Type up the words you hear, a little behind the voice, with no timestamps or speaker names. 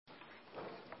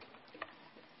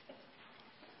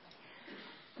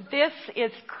This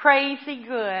is crazy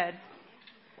good.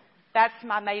 That's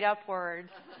my made-up word.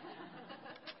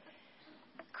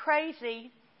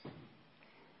 Crazy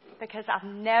because I've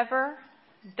never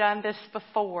done this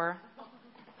before.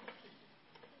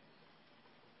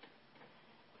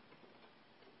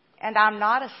 And I'm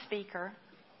not a speaker.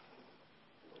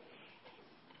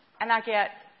 And I get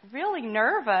really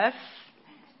nervous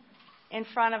in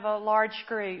front of a large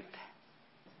group.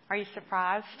 Are you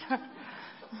surprised?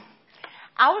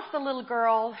 I was the little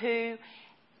girl who,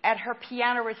 at her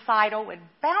piano recital, would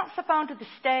bounce up onto the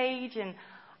stage, and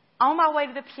on my way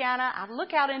to the piano, I'd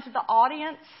look out into the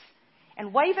audience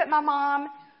and wave at my mom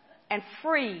and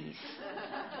freeze.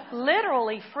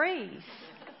 Literally freeze.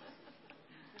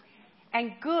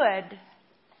 And good,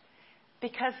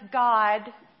 because God,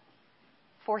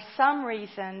 for some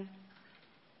reason,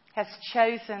 has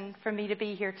chosen for me to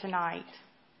be here tonight.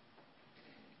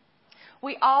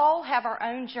 We all have our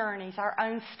own journeys, our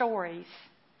own stories.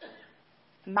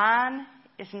 Mine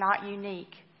is not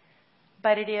unique,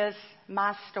 but it is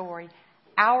my story,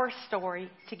 our story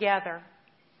together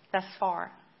thus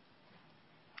far.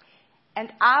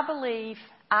 And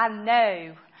I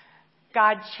know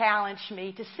God challenged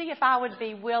me to see if I would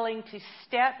be willing to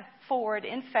step forward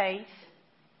in faith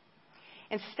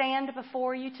and stand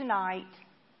before you tonight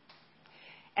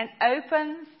and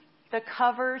open the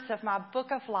covers of my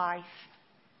book of life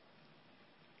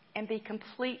and be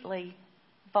completely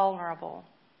vulnerable.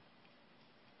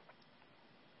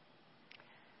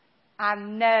 I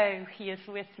know He is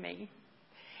with me,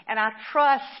 and I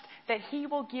trust that He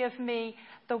will give me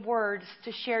the words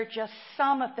to share just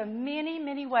some of the many,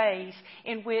 many ways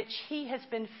in which He has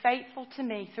been faithful to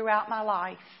me throughout my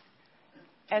life,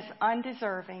 as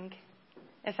undeserving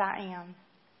as I am.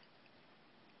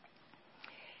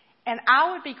 And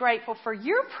I would be grateful for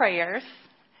your prayers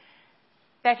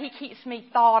that He keeps me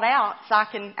thawed out so I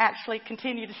can actually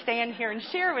continue to stand here and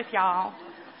share with y'all.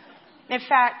 In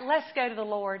fact, let's go to the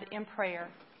Lord in prayer.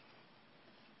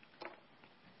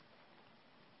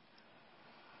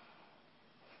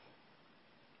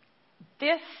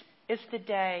 This is the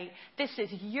day, this is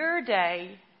your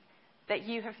day that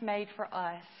you have made for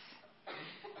us.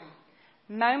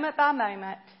 Moment by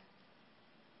moment,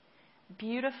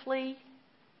 beautifully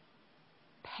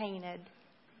painted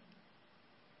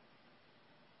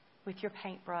with your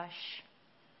paintbrush.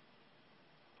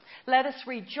 Let us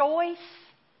rejoice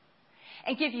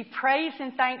and give you praise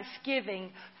and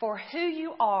thanksgiving for who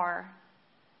you are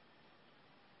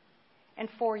and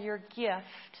for your gift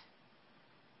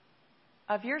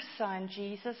of your Son,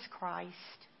 Jesus Christ,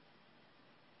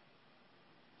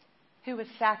 who was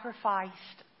sacrificed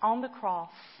on the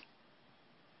cross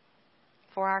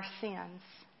for our sins.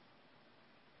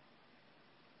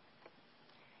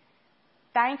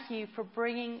 Thank you for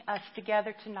bringing us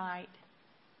together tonight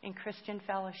in Christian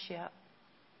fellowship.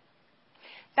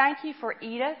 Thank you for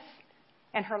Edith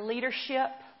and her leadership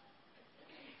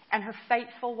and her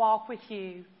faithful walk with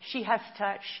you. She has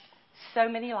touched so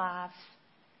many lives.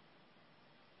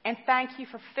 And thank you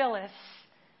for Phyllis,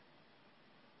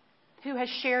 who has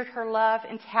shared her love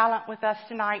and talent with us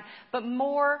tonight. But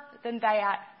more than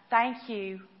that, thank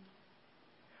you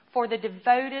for the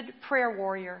devoted prayer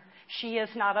warrior she is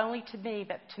not only to me,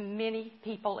 but to many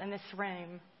people in this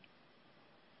room.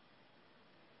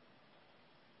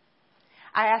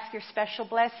 I ask your special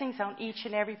blessings on each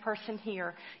and every person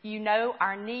here. You know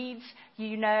our needs.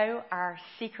 You know our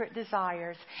secret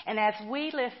desires. And as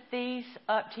we lift these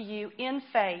up to you in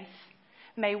faith,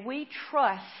 may we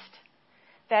trust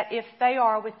that if they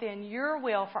are within your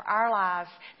will for our lives,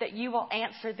 that you will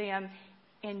answer them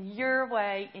in your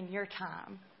way, in your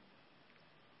time.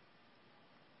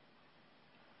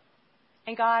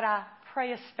 And God, I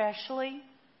pray especially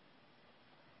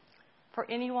for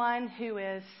anyone who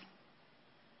is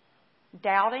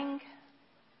doubting,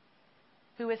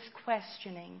 who is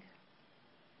questioning,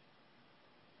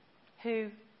 who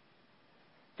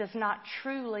does not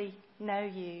truly know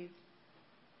you.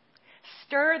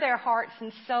 Stir their hearts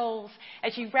and souls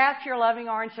as you wrap your loving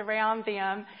arms around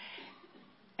them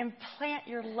and plant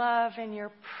your love and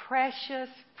your precious,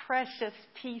 precious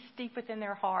peace deep within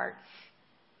their hearts.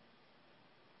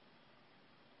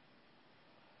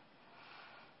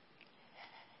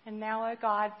 And now, oh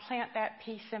God, plant that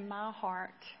peace in my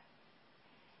heart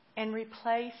and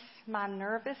replace my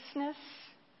nervousness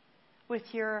with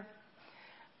your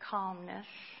calmness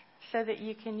so that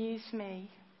you can use me.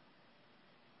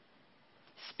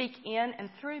 Speak in and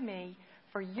through me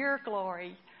for your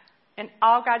glory. And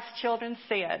all God's children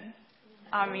said,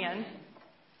 Amen.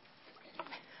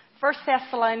 1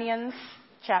 Thessalonians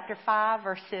chapter 5,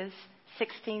 verses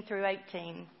 16 through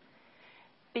 18.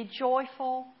 Be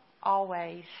joyful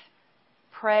always.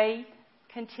 Pray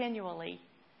continually.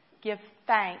 Give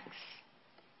thanks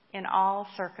in all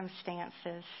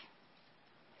circumstances.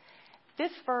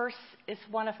 This verse is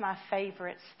one of my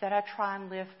favorites that I try and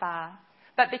live by.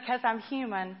 But because I'm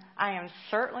human, I am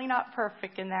certainly not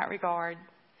perfect in that regard.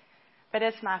 But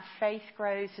as my faith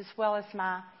grows, as well as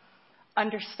my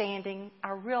understanding,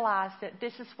 I realize that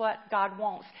this is what God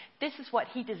wants. This is what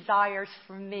He desires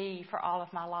for me for all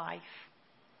of my life.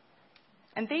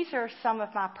 And these are some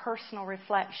of my personal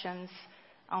reflections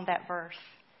on that verse.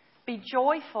 Be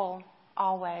joyful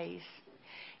always.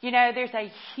 You know, there's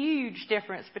a huge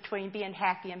difference between being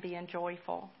happy and being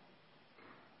joyful.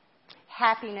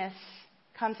 Happiness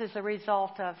comes as a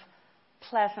result of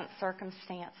pleasant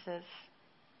circumstances.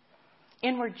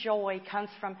 Inward joy comes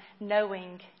from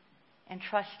knowing and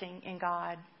trusting in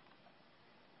God.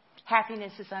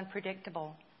 Happiness is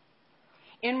unpredictable.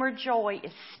 Inward joy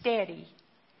is steady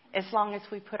as long as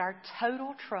we put our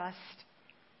total trust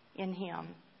in Him.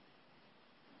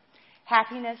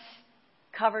 Happiness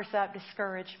covers up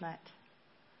discouragement.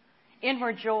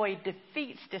 Inward joy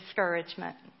defeats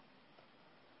discouragement.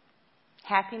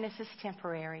 Happiness is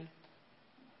temporary.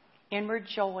 Inward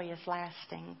joy is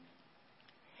lasting.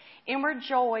 Inward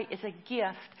joy is a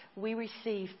gift we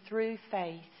receive through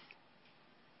faith.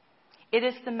 It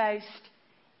is the most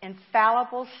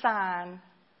infallible sign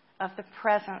of the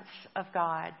presence of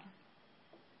God.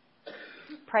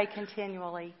 Pray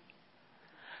continually.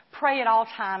 Pray at all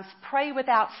times. Pray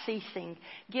without ceasing.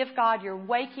 Give God your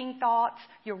waking thoughts,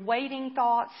 your waiting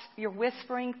thoughts, your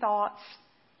whispering thoughts,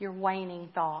 your waning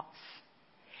thoughts.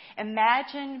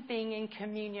 Imagine being in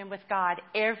communion with God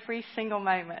every single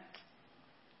moment.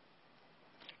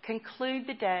 Conclude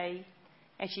the day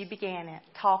as you began it,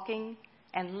 talking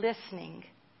and listening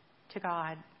to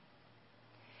God.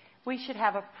 We should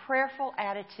have a prayerful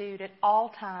attitude at all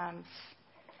times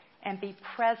and be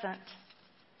present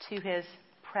to His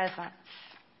presence.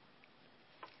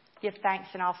 Give thanks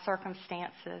in all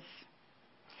circumstances.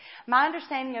 My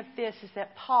understanding of this is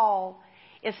that Paul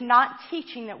is not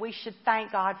teaching that we should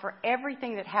thank God for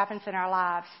everything that happens in our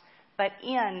lives, but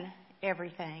in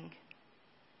everything.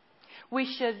 We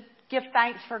should give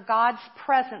thanks for God's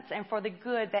presence and for the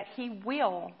good that He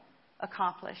will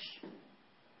accomplish.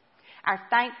 Our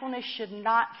thankfulness should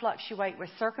not fluctuate with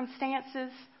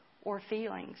circumstances or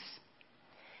feelings.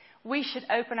 We should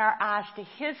open our eyes to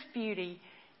His beauty,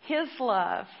 His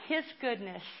love, His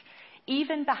goodness,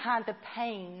 even behind the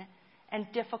pain and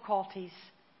difficulties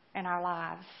in our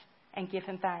lives, and give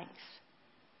Him thanks.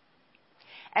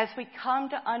 As we come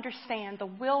to understand the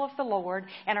will of the Lord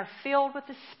and are filled with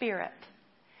the Spirit,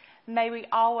 may we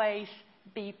always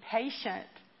be patient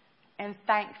and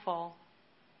thankful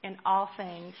in all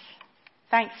things.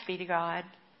 Thanks be to God.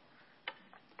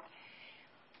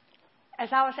 As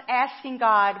I was asking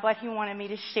God what He wanted me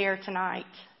to share tonight,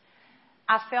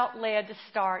 I felt led to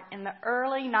start in the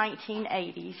early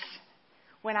 1980s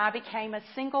when I became a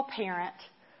single parent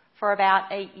for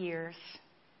about 8 years.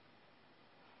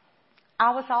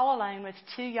 I was all alone with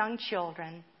 2 young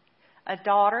children, a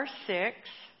daughter, 6,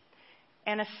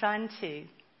 and a son, 2.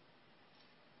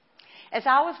 As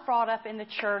I was brought up in the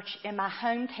church in my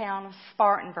hometown of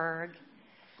Spartanburg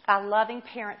by loving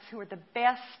parents who were the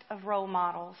best of role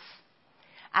models,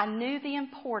 I knew the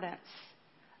importance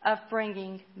of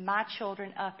bringing my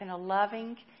children up in a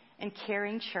loving and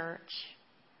caring church.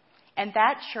 And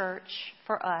that church,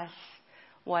 for us,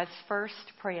 was First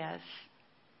Pres.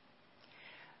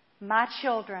 My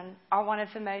children are one of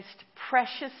the most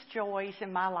precious joys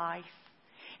in my life.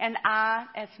 And I,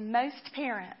 as most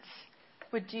parents,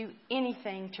 would do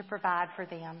anything to provide for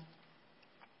them.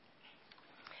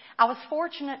 I was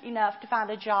fortunate enough to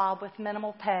find a job with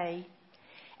minimal pay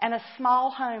and a small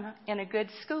home in a good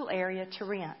school area to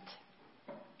rent.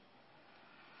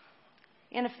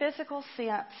 In a physical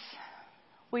sense,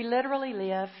 we literally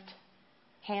lived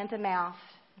hand to mouth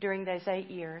during those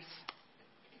 8 years.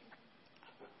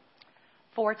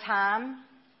 For a time,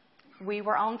 we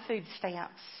were on food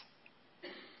stamps.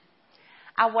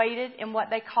 I waited in what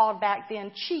they called back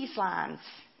then cheese lines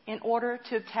in order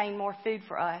to obtain more food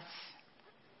for us.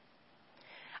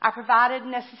 I provided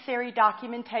necessary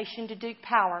documentation to Duke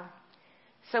Power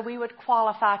so we would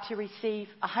qualify to receive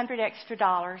 $100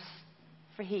 extra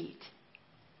for heat.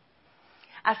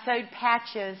 I sewed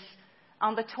patches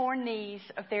on the torn knees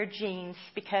of their jeans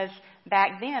because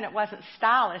back then it wasn't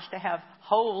stylish to have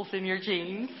holes in your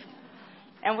jeans,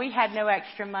 and we had no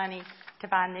extra money to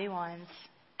buy new ones.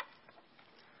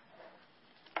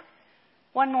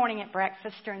 One morning at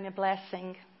breakfast during the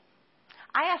blessing,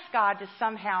 I asked God to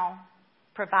somehow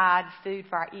provide food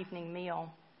for our evening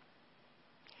meal.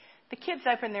 The kids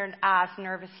opened their eyes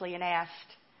nervously and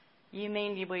asked, "You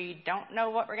mean we don't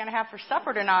know what we're going to have for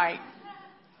supper tonight?"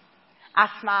 I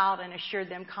smiled and assured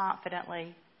them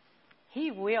confidently,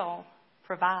 "He will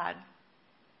provide."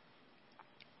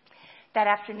 That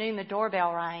afternoon, the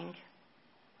doorbell rang.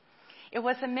 It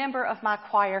was a member of my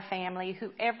choir family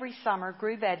who every summer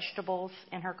grew vegetables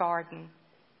in her garden.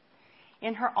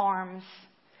 In her arms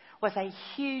was a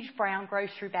huge brown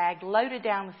grocery bag loaded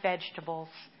down with vegetables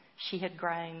she had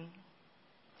grown.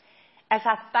 As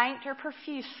I thanked her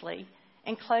profusely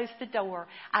and closed the door,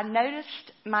 I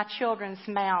noticed my children's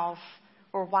mouths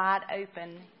were wide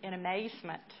open in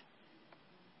amazement.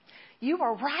 "You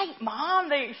are right, Mom,"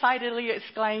 they excitedly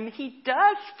exclaimed. "He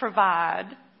does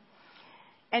provide."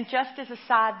 And just as a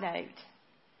side note,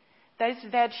 those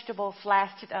vegetables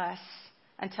lasted us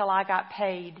until I got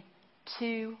paid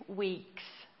 2 weeks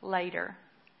later.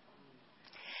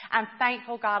 I'm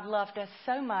thankful God loved us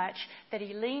so much that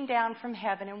He leaned down from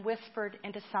heaven and whispered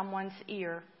into someone's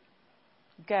ear,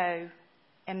 "Go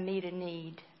and meet a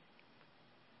need."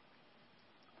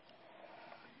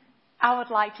 I would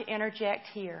like to interject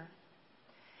here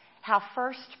how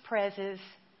First Pres's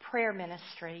prayer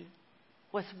ministry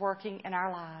was working in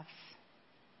our lives.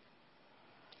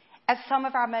 At some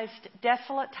of our most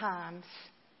desolate times,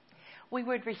 we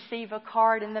would receive a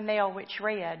card in the mail which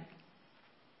read,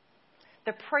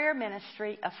 "The prayer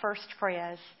ministry of First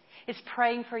Pres is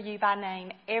praying for you by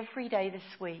name every day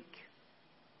this week."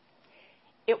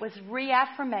 It was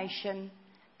reaffirmation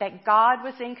that God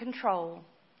was in control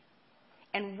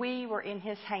and we were in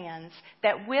His hands,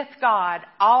 that with God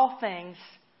all things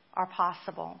are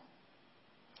possible.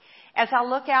 As I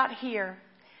look out here,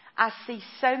 I see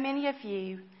so many of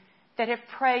you that have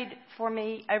prayed for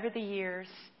me over the years.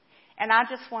 And I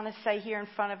just want to say here in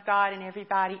front of God and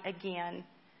everybody again,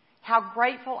 how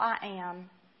grateful I am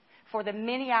for the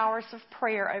many hours of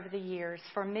prayer over the years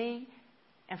for me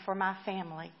and for my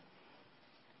family.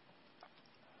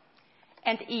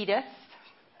 And Edith,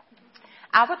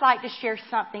 I would like to share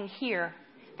something here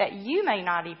that you may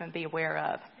not even be aware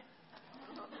of.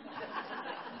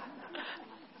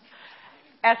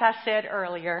 As I said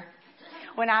earlier,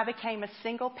 when I became a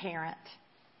single parent,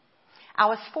 I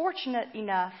was fortunate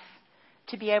enough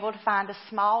to be able to find a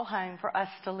small home for us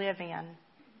to live in.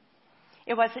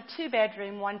 It was a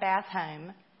 2-bedroom, 1-bath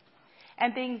home,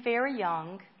 and being very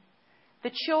young,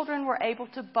 the children were able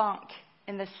to bunk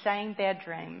in the same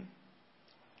bedroom.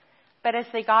 But as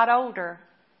they got older,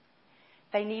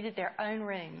 they needed their own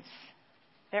rooms,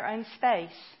 their own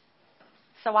space.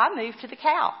 So I moved to the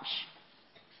couch.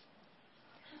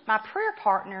 My prayer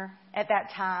partner at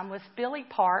that time was Billy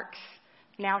Parks,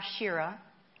 now Shira,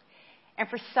 and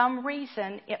for some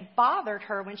reason it bothered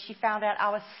her when she found out I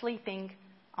was sleeping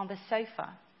on the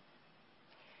sofa.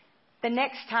 The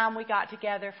next time we got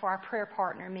together for our prayer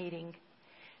partner meeting,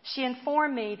 she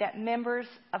informed me that members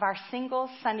of our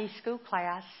single Sunday school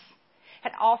class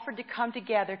had offered to come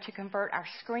together to convert our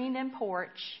screened-in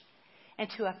porch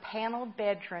into a paneled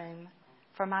bedroom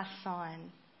for my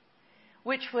son,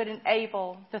 which would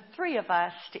enable the 3 of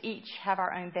us to each have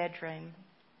our own bedroom.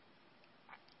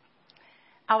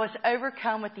 I was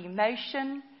overcome with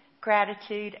emotion,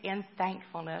 gratitude, and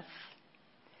thankfulness.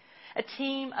 A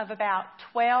team of about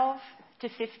 12 to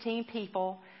 15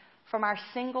 people from our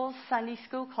single Sunday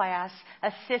school class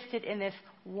assisted in this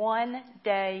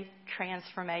 1-day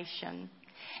transformation.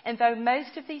 And though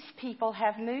most of these people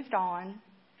have moved on,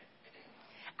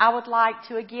 I would like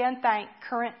to again thank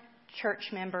current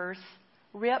church members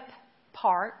Rip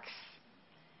Parks,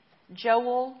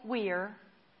 Joel Weir,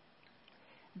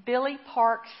 Billy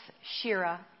Parks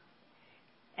Shira,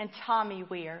 and Tommy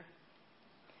Weir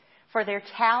for their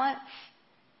talents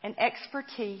and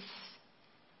expertise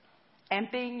and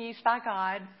being used by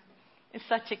God in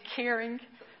such a caring,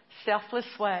 selfless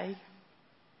way.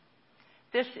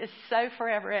 This is so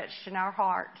forever etched in our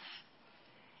hearts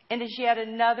and is yet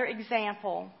another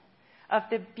example of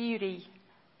the beauty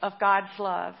of God's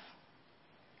love.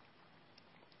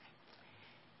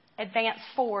 Advance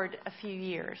forward a few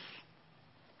years.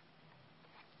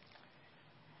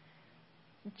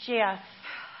 Jeff,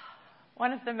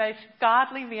 one of the most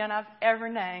godly men I've ever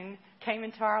known, came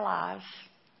into our lives.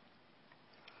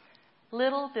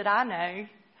 Little did I know,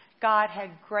 God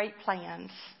had great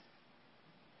plans.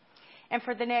 And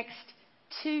for the next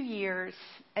 2 years,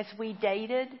 as we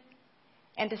dated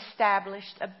and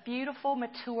established a beautiful,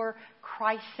 mature,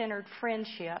 Christ-centered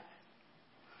friendship,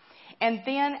 and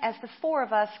then as the 4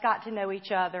 of us got to know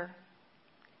each other,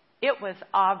 it was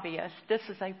obvious this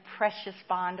was a precious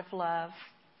bond of love.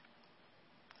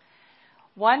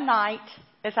 One night,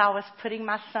 as I was putting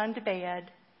my son to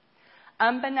bed,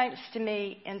 unbeknownst to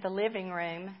me in the living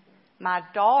room, my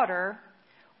daughter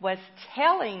was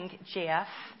telling Jeff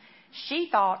she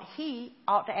thought he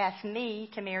ought to ask me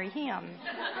to marry him.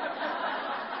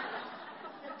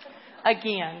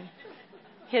 Again,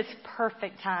 his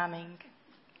perfect timing.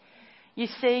 You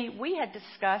see, we had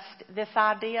discussed this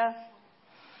idea,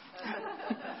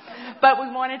 but we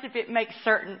wanted to make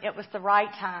certain it was the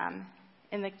right time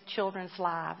in the children's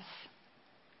lives.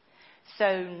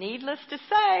 So, needless to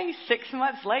say, 6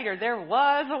 months later, there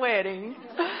was a wedding.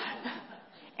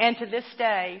 And to this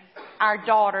day, our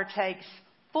daughter takes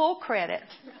full credit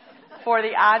for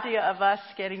the idea of us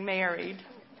getting married.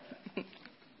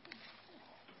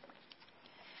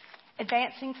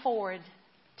 Advancing forward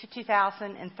to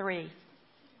 2003.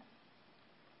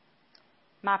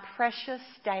 My precious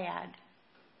dad,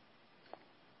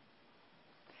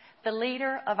 the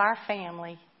leader of our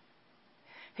family,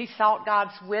 who sought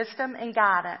God's wisdom and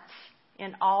guidance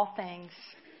in all things,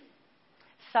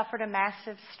 suffered a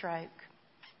massive stroke.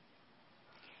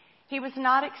 He was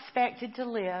not expected to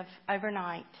live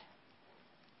overnight.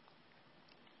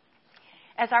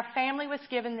 As our family was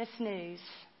given this news,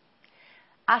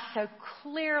 I so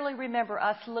clearly remember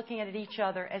us looking at each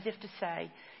other as if to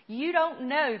say, you don't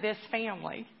know this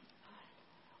family.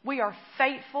 We are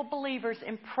faithful believers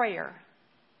in prayer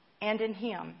and in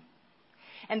Him.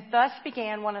 And thus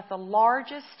began one of the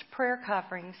largest prayer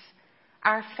coverings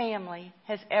our family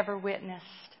has ever witnessed.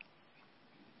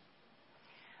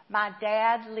 My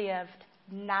dad lived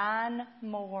 9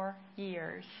 more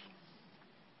years,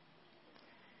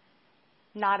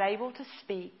 not able to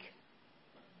speak,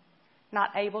 not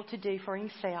able to do for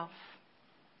himself.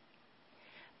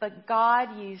 But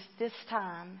God used this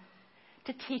time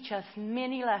to teach us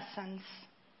many lessons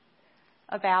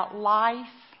about life,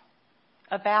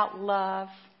 about love,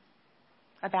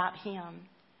 about Him.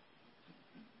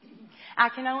 I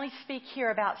can only speak here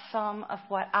about some of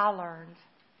what I learned.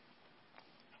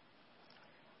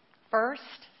 First,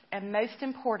 and most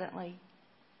importantly,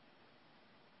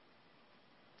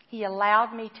 He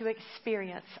allowed me to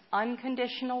experience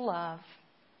unconditional love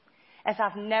as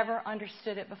I've never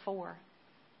understood it before.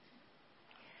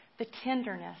 The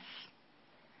tenderness,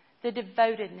 the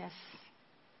devotedness,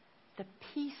 the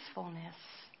peacefulness,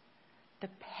 the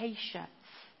patience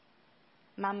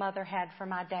my mother had for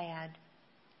my dad.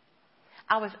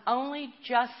 I was only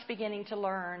just beginning to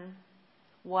learn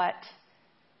what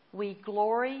we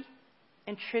glory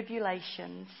in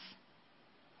tribulations,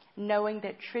 knowing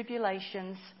that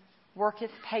tribulations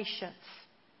worketh patience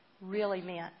really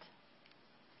meant.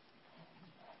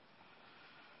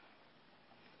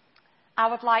 I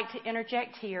would like to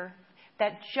interject here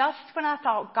that just when I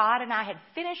thought God and I had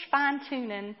finished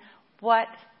fine-tuning what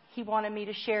He wanted me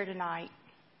to share tonight,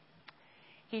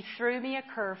 He threw me a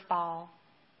curveball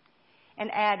and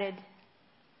added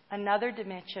another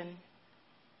dimension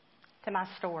to my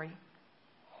story.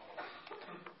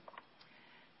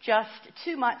 Just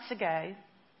 2 months ago,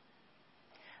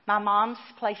 my mom's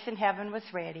place in heaven was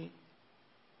ready,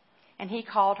 and He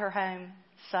called her home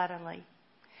suddenly.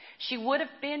 She would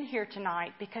have been here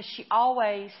tonight because she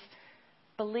always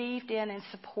believed in and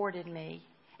supported me,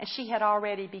 and she had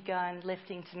already begun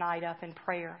lifting tonight up in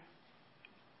prayer.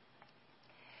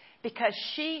 Because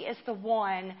she is the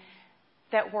one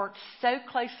that worked so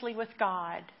closely with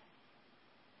God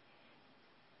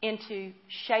into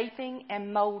shaping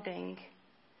and molding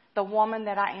the woman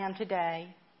that I am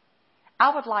today,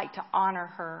 I would like to honor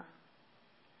her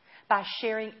by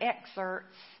sharing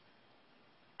excerpts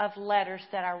of letters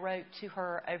that I wrote to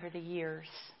her over the years,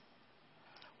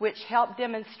 which help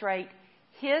demonstrate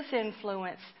His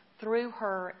influence through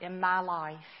her in my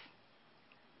life.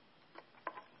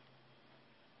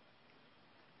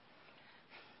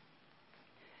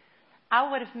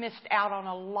 I would have missed out on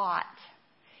a lot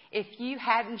if you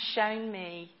hadn't shown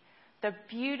me the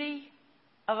beauty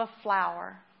of a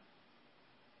flower,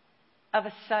 of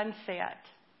a sunset,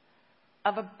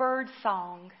 of a bird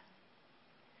song,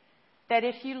 that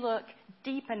if you look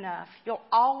deep enough, you'll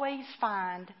always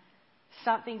find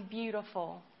something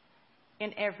beautiful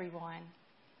in everyone.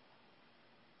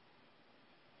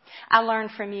 I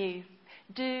learned from you,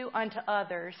 do unto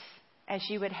others as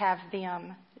you would have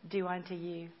them do unto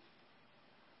you.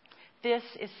 This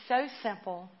is so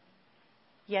simple,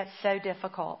 yet so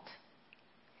difficult.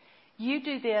 You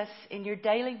do this in your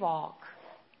daily walk,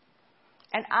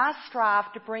 and I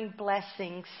strive to bring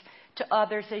blessings to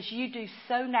others as you do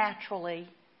so naturally,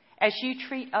 as you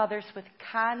treat others with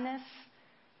kindness,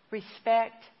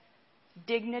 respect,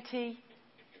 dignity,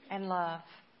 and love.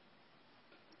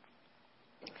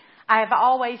 I have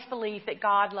always believed that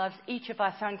God loves each of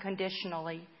us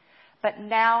unconditionally, But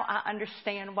now I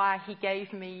understand why He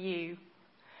gave me you.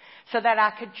 So that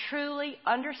I could truly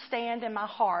understand in my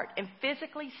heart and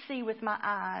physically see with my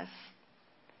eyes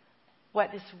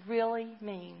what this really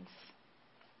means.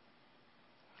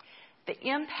 The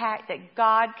impact that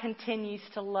God continues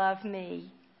to love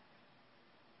me,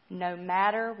 no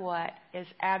matter what, is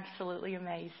absolutely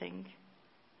amazing.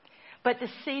 But to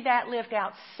see that lived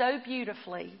out so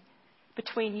beautifully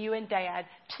between you and Dad,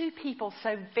 two people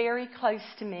so very close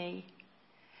to me,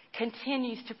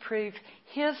 continues to prove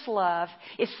His love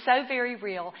is so very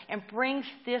real and brings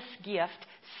this gift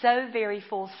so very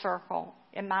full circle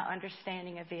in my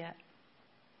understanding of it.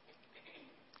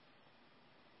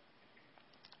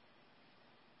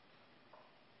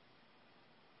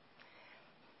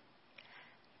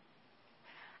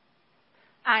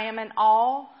 I am in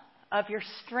awe of your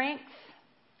strength,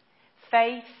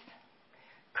 faith,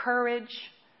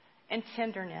 courage, and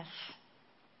tenderness.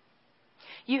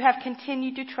 You have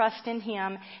continued to trust in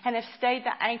Him and have stayed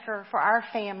the anchor for our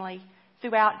family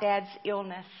throughout Dad's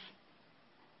illness.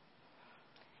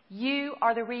 You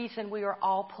are the reason we are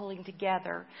all pulling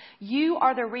together. You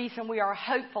are the reason we are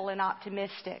hopeful and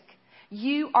optimistic.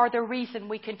 You are the reason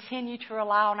we continue to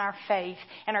rely on our faith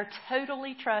and are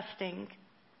totally trusting.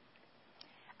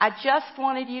 I just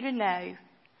wanted you to know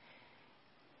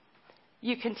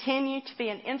you continue to be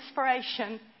an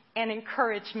inspiration and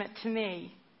encouragement to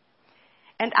me.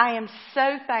 And I am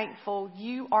so thankful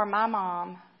you are my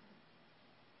mom.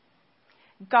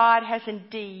 God has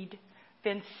indeed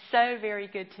been so very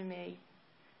good to me.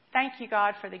 Thank you,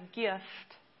 God, for the gift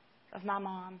of my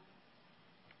mom.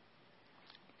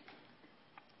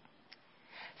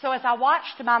 So as I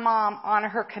watched my mom honor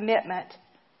her commitment,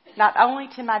 not only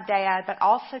to my dad, but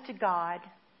also to God,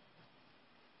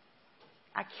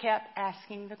 I kept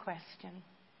asking the question,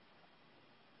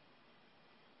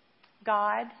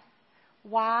 God,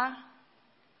 why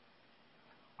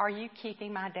are you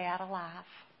keeping my dad alive?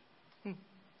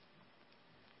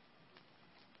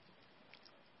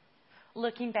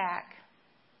 Looking back,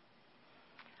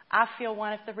 I feel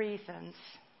one of the reasons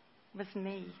was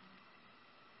me.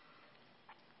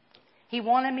 He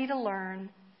wanted me to learn.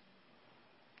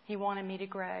 He wanted me to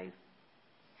grow.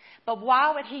 But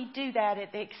why would He do that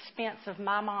at the expense of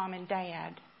my mom and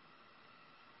Dad?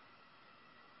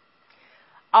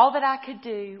 All that I could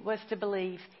do was to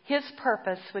believe His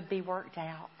purpose would be worked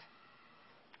out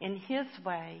in His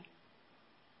way,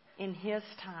 in His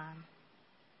time.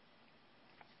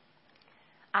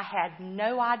 I had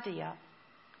no idea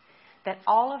that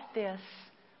all of this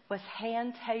was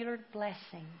hand-tailored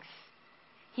blessings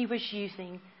He was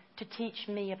using to teach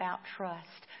me about trust.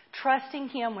 Trusting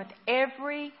Him with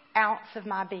every ounce of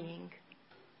my being.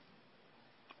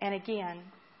 And again,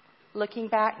 looking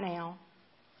back now,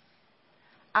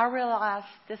 I realized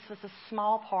this was a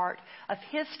small part of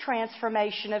His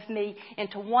transformation of me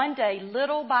into one day,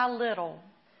 little by little,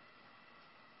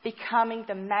 becoming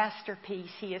the masterpiece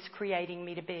He is creating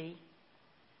me to be.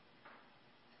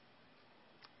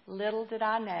 Little did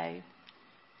I know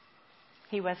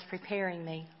He was preparing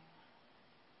me.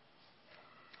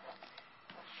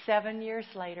 7 years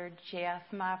later, Jeff,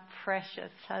 my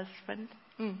precious husband,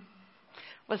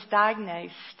 was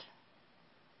diagnosed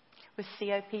with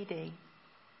COPD.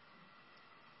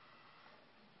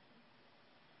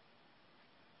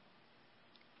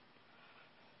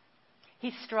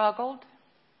 He struggled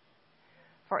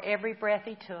for every breath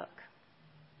he took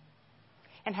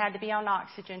and had to be on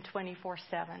oxygen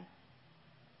 24/7.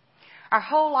 Our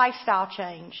whole lifestyle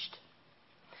changed.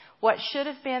 What should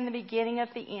have been the beginning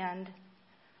of the end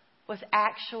was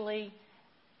actually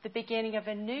the beginning of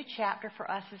a new chapter for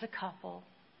us as a couple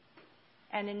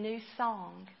and a new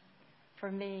song for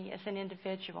me as an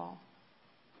individual.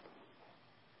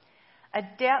 A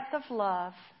depth of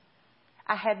love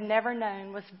I had never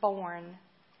known was born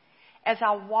as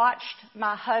I watched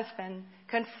my husband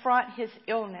confront his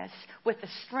illness with the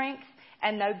strength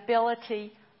and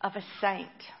nobility of a saint.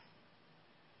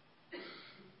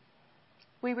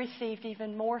 We received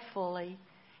even more fully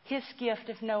His gift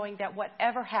of knowing that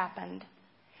whatever happened,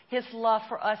 His love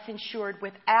for us ensured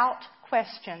without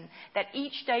question that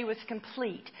each day was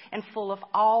complete and full of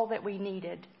all that we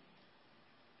needed.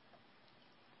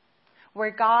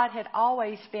 Where God had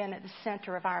always been at the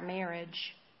center of our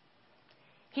marriage,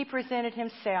 He presented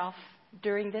Himself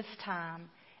during this time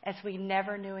as we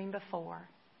never knew Him before.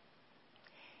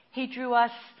 He drew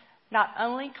us not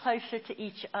only closer to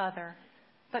each other,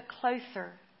 but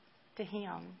closer to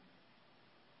Him.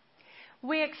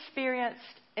 We experienced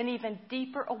an even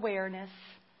deeper awareness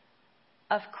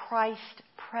of Christ's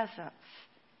presence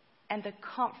and the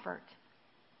comfort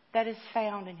that is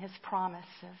found in His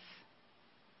promises.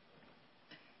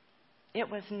 It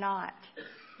was not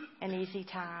an easy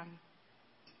time.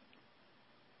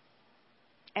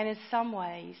 And in some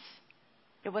ways,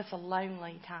 it was a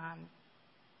lonely time.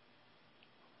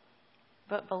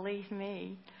 But believe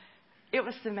me, it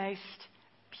was the most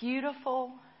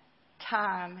beautiful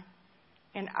time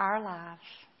in our lives.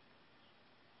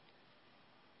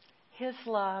 His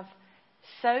love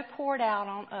so poured out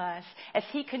on us as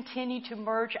He continued to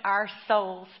merge our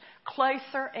souls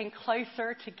closer and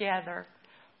closer together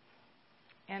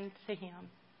and to Him.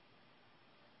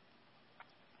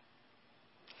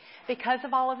 Because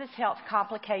of all of his health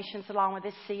complications along with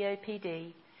his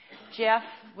COPD, Jeff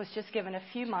was just given a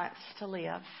few months to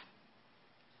live.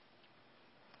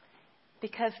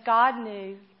 Because God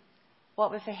knew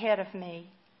what was ahead of me,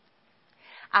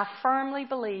 I firmly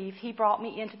believe He brought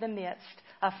me into the midst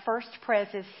of First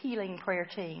Pres's healing prayer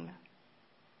team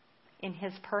in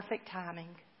His perfect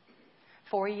timing,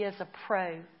 for He is a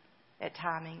pro at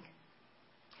timing.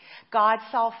 God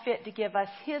saw fit to give us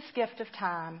His gift of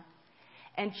time,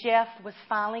 and Jeff was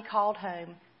finally called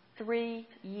home 3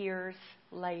 years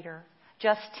later,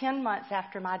 just 10 months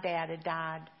after my dad had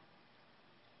died.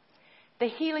 The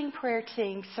healing prayer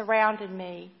team surrounded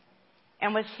me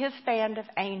and was His band of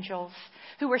angels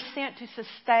who were sent to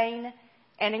sustain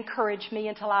and encourage me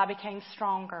until I became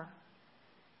stronger.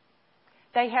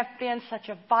 They have been such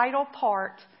a vital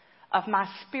part of my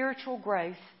spiritual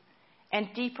growth and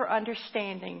deeper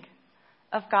understanding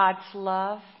of God's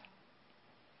love,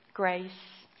 grace,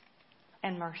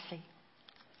 and mercy.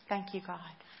 Thank you, God.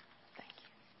 Thank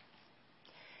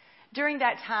you. During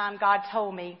that time, God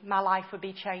told me my life would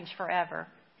be changed forever.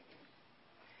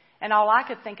 And all I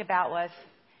could think about was,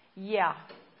 yeah,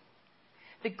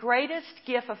 the greatest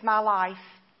gift of my life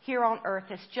here on earth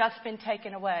has just been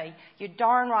taken away. You're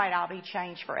darn right I'll be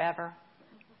changed forever.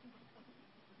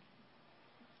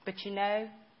 But you know,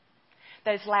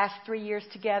 those last 3 years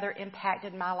together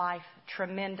impacted my life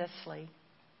tremendously.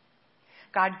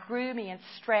 God grew me and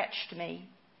stretched me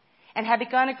and had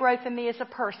begun a growth in me as a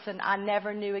person I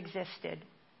never knew existed.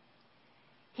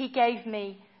 He gave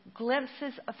me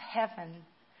glimpses of heaven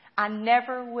I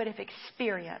never would have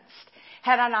experienced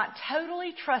had I not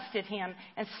totally trusted Him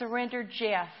and surrendered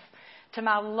Jeff to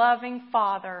my loving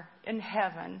Father in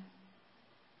heaven.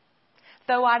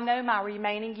 Though I know my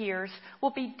remaining years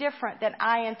will be different than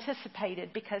I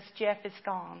anticipated because Jeff is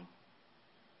gone.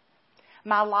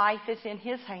 My life is in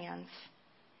His hands,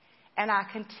 and I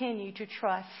continue to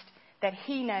trust that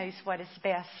He knows what is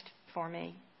best for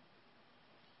me.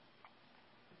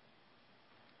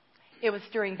 It was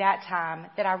during that time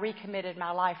that I recommitted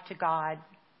my life to God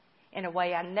in a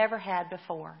way I never had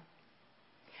before.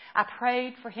 I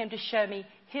prayed for Him to show me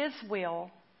His will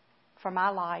for my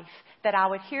life, that I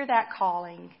would hear that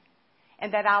calling,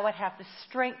 and that I would have the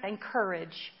strength and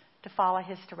courage to follow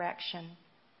His direction.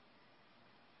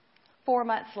 4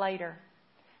 months later,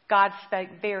 God spoke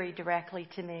very directly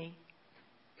to me.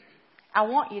 I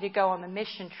want you to go on the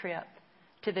mission trip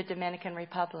to the Dominican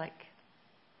Republic.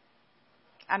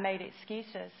 I made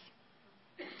excuses.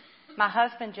 My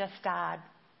husband just died.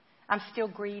 I'm still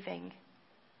grieving.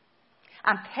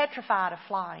 I'm petrified of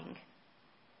flying.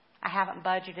 I haven't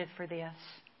budgeted for this.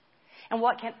 And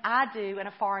what can I do in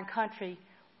a foreign country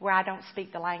where I don't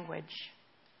speak the language?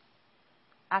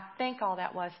 I think all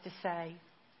that was to say,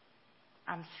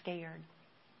 I'm scared.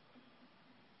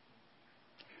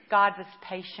 God was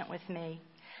patient with me.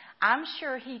 I'm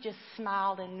sure He just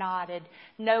smiled and nodded,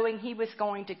 knowing He was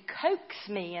going to coax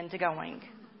me into going.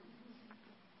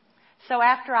 So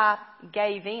after I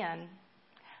gave in,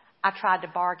 I tried to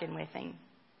bargain with Him.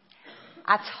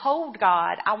 I told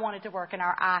God I wanted to work in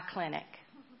our eye clinic.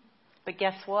 But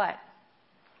guess what?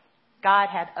 God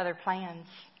had other plans.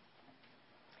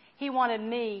 He wanted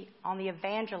me on the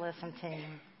evangelism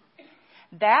team.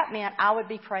 That meant I would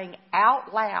be praying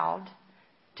out loud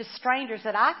to strangers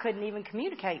that I couldn't even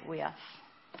communicate with.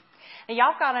 And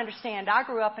y'all got to understand, I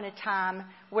grew up in a time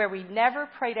where we never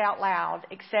prayed out loud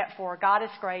except for God is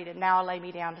great and now I lay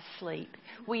me down to sleep.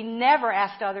 We never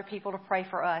asked other people to pray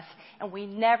for us, and we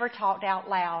never talked out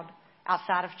loud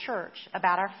outside of church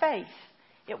about our faith.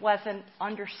 It was an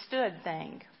understood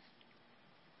thing.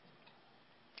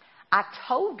 I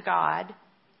told God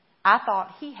I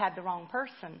thought He had the wrong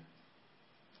person.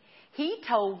 He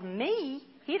told me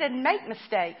He didn't make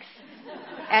mistakes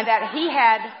and that He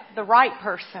had the right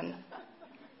person.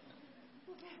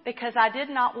 Because I did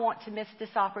not want to miss this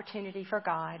opportunity for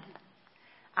God,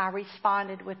 I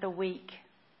responded with a weak,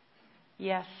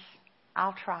 yes,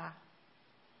 I'll try.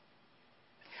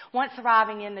 Once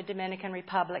arriving in the Dominican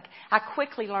Republic, I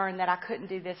quickly learned that I couldn't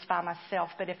do this by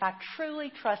myself, but if I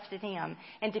truly trusted Him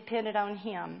and depended on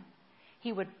Him,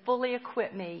 He would fully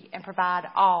equip me and provide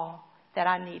all that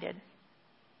I needed.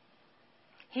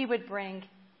 He would bring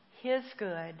His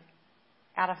good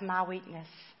out of my weakness.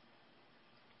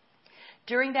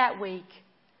 During that week,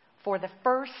 for the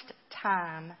first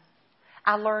time,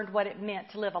 I learned what it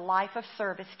meant to live a life of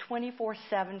service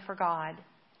 24/7 for God.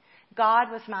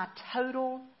 God was my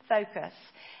total focus,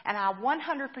 and I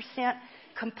 100%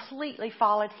 completely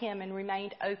followed Him and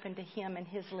remained open to Him and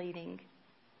His leading.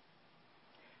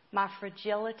 My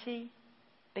fragility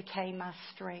became my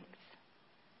strength.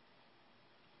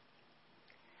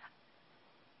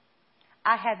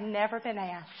 I had never been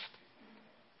asked,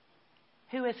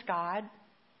 "Who is God?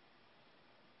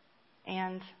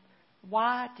 And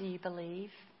why do you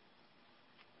believe?"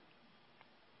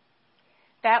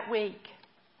 That week,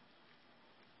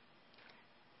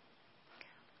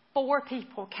 4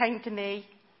 people came to me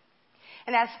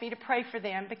and asked me to pray for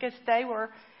them because they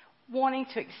were wanting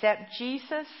to accept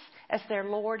Jesus as their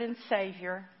Lord and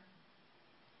Savior.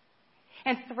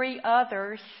 And 3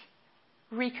 others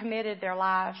recommitted their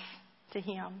lives to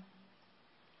Him.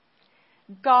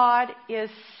 God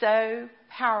is so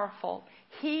powerful.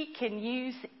 He can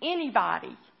use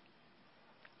anybody.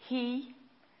 He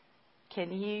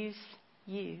can use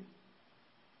you.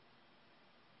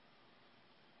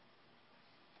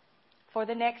 For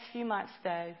the next few months,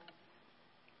 though,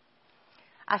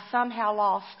 I somehow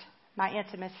lost my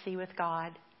intimacy with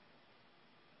God.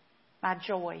 My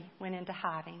joy went into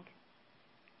hiding.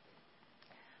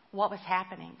 What was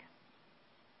happening?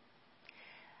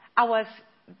 I was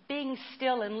being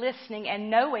still and listening and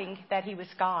knowing that He was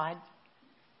God.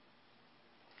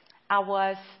 I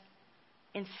was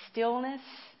in stillness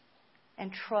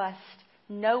and trust,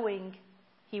 knowing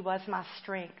He was my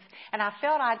strength. And I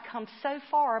felt I'd come so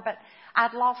far, but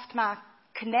I'd lost my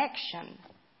connection.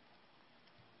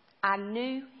 I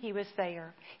knew He was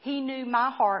there. He knew my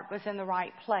heart was in the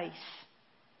right place.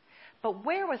 But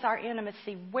where was our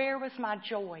intimacy? Where was my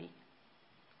joy?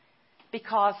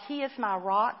 Because He is my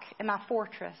rock and my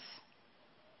fortress.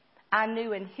 I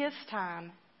knew in His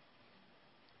time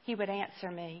He would answer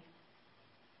me.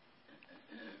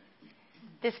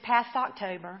 This past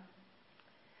October,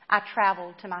 I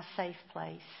traveled to my safe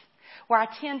place, where I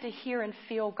tend to hear and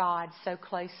feel God so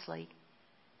closely,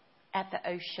 at the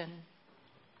ocean.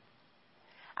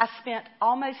 I spent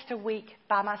almost a week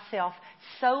by myself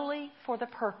solely for the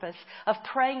purpose of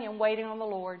praying and waiting on the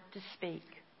Lord to speak.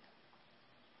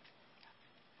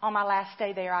 On my last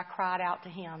day there, I cried out to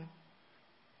Him,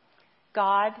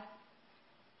 "God,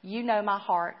 You know my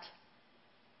heart.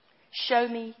 Show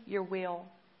me Your will.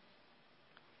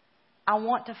 I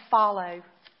want to follow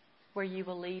where You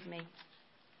will lead me."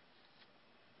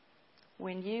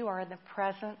 When you are in the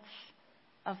presence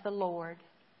of the Lord,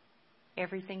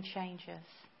 everything changes.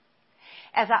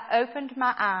 As I opened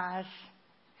my eyes,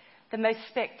 the most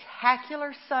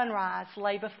spectacular sunrise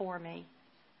lay before me.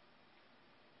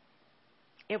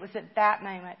 It was at that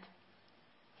moment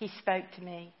He spoke to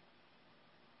me.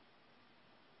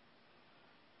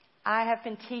 "I have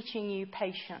been teaching you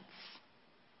patience.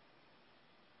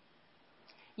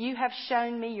 You have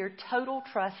shown me your total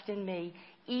trust in me,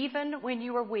 even when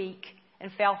you were weak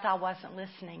and felt I wasn't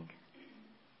listening.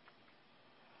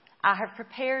 I have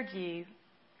prepared you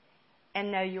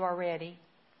and know you are ready.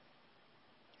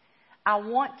 I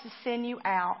want to send you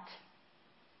out,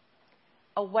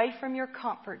 away from your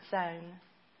comfort zone,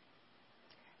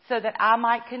 so that I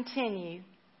might continue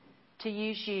to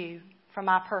use you for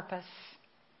my purpose."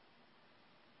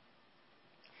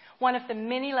 One of the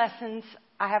many lessons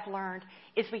I have learned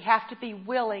is we have to be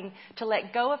willing to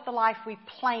let go of the life we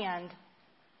planned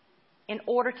in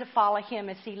order to follow Him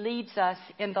as He leads us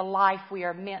in the life we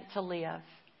are meant to live.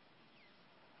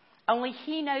 Only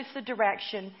He knows the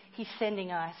direction He's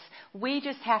sending us. We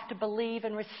just have to believe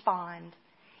and respond,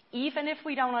 even if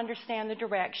we don't understand the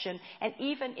direction and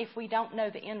even if we don't know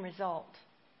the end result.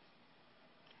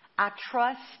 I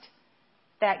trust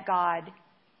that God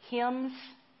hems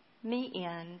me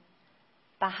in,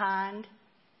 behind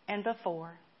and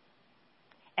before,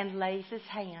 and lays His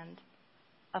hand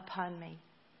upon me.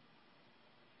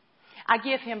 I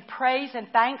give Him praise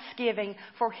and thanksgiving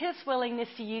for His willingness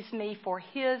to use me for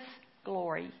His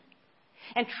glory,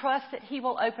 and trust that He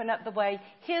will open up the way,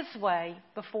 His way,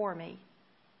 before me.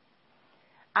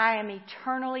 I am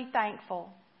eternally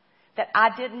thankful that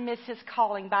I didn't miss His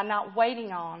calling by not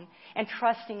waiting on and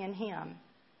trusting in Him.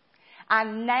 I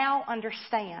now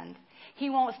understand He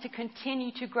wants to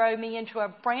continue to grow me into a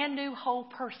brand new whole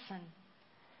person.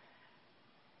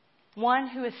 One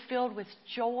who is filled with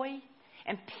joy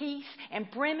and peace and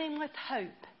brimming with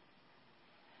hope,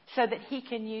 so that He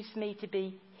can use me to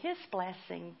be His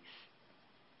blessings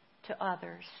to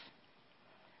others.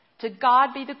 To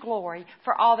God be the glory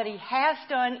for all that He has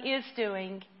done, is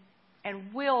doing,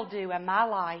 and will do in my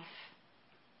life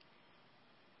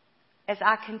as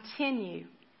I continue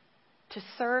to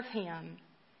serve Him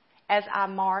as I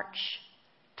march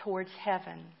towards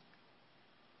heaven.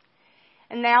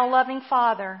 And now, loving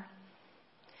Father,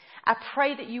 I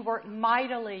pray that You work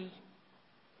mightily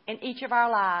in each of our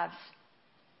lives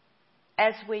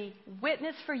as we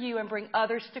witness for You and bring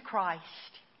others to Christ.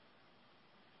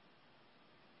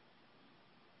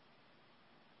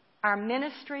 Our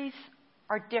ministries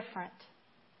are different.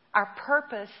 Our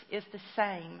purpose is the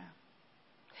same.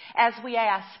 As we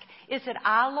ask, "Is it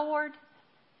I, Lord?"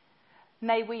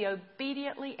 may we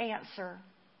obediently answer,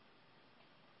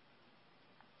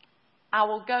 "I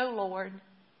will go, Lord,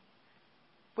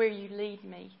 where You lead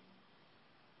me."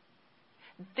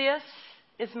 This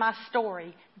is my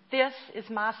story. This is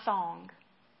my song.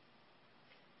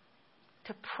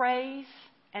 To praise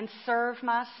and serve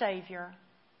my Savior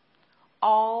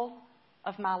all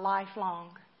of my life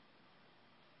long.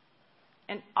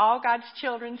 And all God's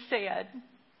children said,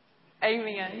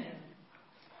 Amen.